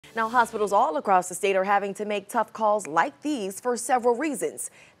Now, hospitals all across the state are having to make tough calls like these for several reasons.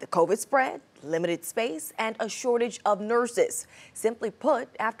 The COVID spread, limited space, and a shortage of nurses. Simply put,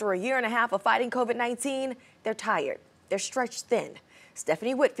 after a year and a half of fighting COVID-19, they're tired. They're stretched thin.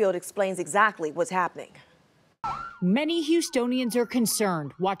 Stephanie Whitfield explains exactly what's happening. Many Houstonians are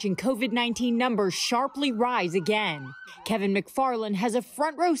concerned watching COVID-19 numbers sharply rise again. Kevin McFarland has a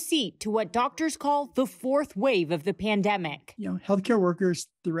front row seat to what doctors call the fourth wave of the pandemic. Healthcare workers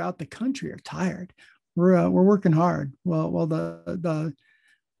throughout the country are tired. We're working hard. While the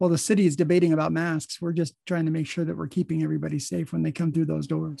city is debating about masks, we're just trying to make sure that we're keeping everybody safe when they come through those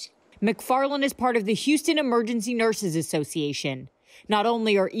doors. McFarland is part of the Houston Emergency Nurses Association. Not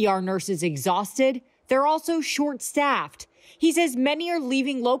only are ER nurses exhausted, they're also short-staffed. He says many are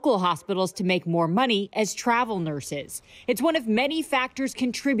leaving local hospitals to make more money as travel nurses. It's one of many factors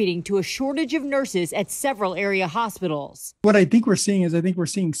contributing to a shortage of nurses at several area hospitals. What I think we're seeing is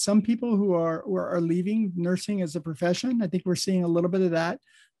some people who are leaving nursing as a profession. I think we're seeing a little bit of that.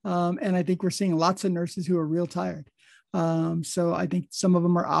 And I think we're seeing lots of nurses who are real tired. So I think some of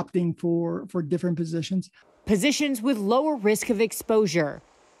them are opting for different positions. Positions with lower risk of exposure.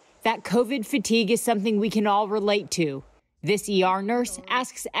 That COVID fatigue is something we can all relate to. This ER nurse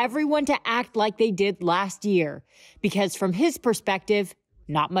asks everyone to act like they did last year, because from his perspective,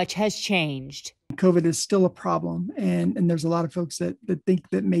 not much has changed. COVID is still a problem, and there's a lot of folks that think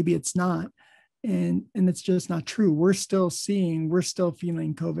that maybe it's not, and it's just not true. We're still feeling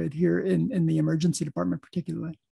COVID here in the emergency department particularly.